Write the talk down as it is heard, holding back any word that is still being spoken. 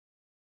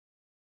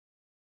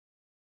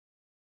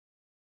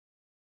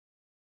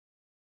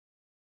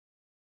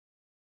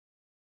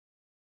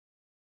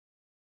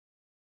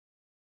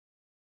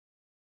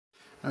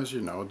As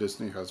you know,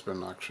 Disney has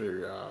been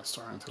actually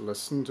starting to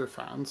listen to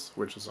fans,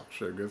 which is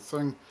actually a good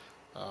thing.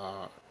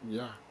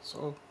 Yeah,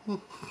 so,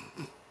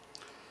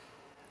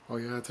 oh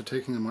yeah, they're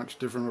taking a much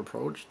different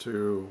approach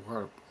to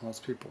what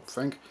most people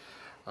think.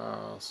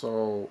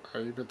 So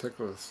I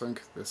particularly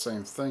think the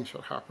same thing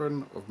should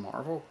happen with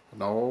Marvel.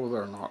 No,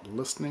 they're not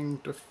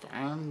listening to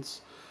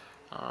fans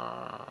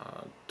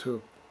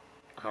to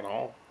at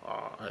all.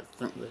 I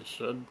think they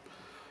should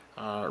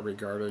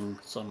regarding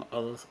some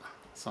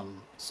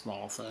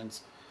small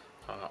things.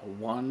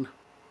 One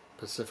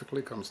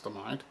specifically comes to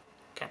mind: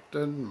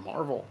 Captain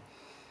Marvel.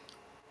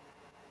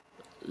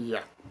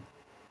 Yeah,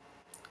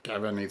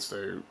 Kevin needs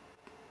to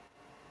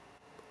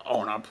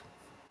own up.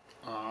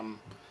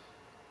 Um,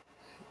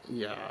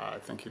 yeah, I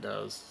think he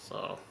does.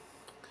 So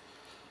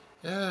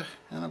yeah,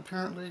 and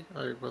apparently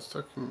I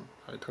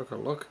took a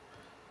look.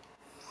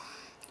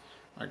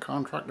 My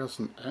contract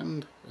doesn't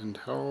end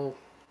until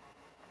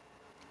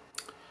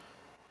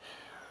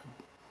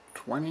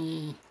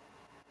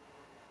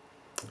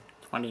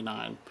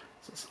 2029.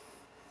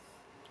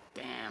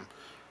 Damn.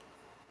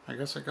 I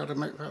guess I gotta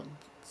make that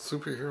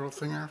superhero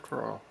thing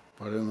after all.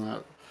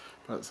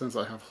 But since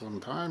I have some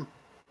time,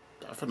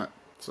 definite.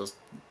 It's just,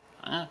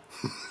 eh.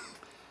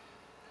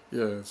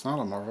 Yeah, it's not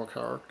a Marvel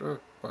character,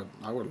 but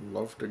I would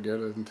love to get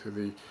into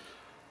the,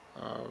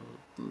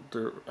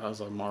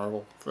 as a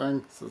Marvel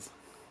thing. It's just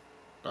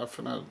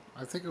definite.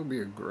 I think it would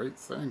be a great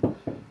thing.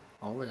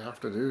 All they have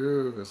to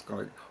do is go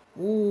like,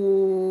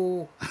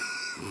 ooh,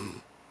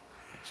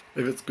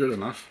 if it's good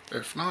enough.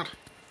 If not,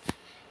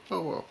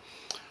 oh well.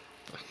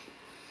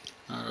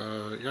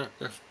 Yeah,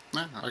 if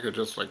I could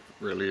just like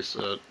release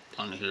it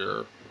on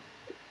here,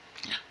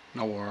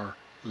 no more,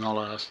 no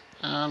less.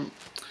 And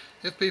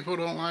if people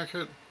don't like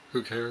it,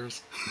 who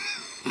cares?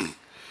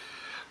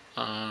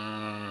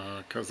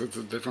 Because it's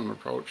a different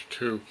approach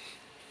to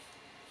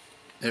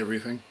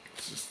everything.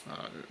 It's just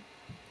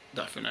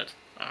definite.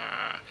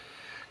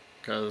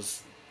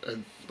 Because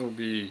it'll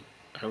be,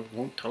 I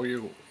won't tell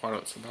you what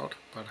it's about,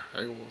 but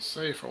I will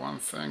say for one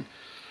thing,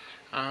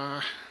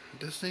 uh,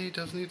 Disney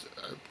does need,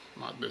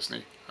 not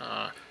Disney,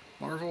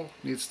 Marvel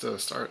needs to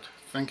start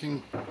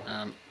thinking,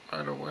 and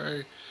right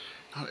away,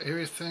 not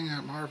everything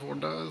that Marvel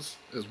does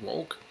is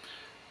woke.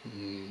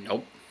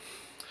 Nope.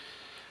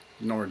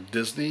 Nor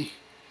Disney.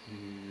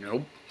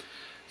 Nope.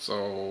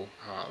 So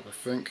the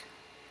thing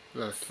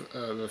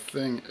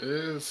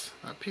is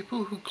that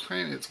people who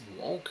claim it's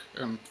woke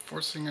and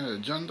forcing an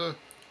agenda,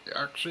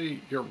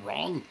 actually you're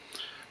wrong.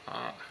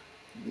 Uh,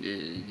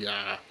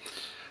 yeah,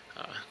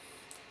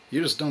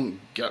 you just don't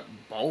get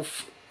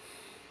both.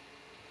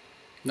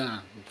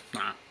 Nah,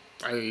 nah.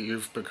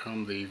 You've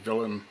become the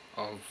villain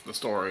of the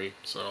story,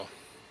 so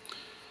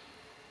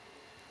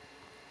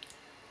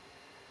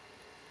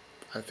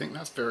I think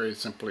that's very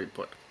simply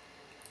put.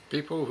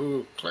 People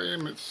who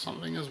claim it's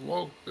something is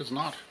woke is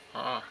not.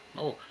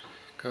 No,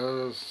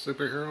 because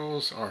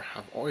superheroes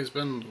have always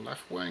been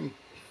left wing,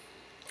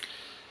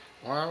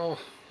 while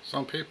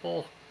some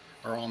people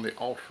are on the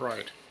alt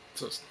right.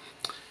 Just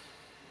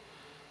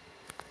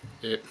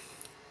it.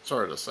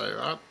 Sorry to say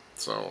that.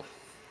 So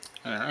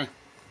anyway.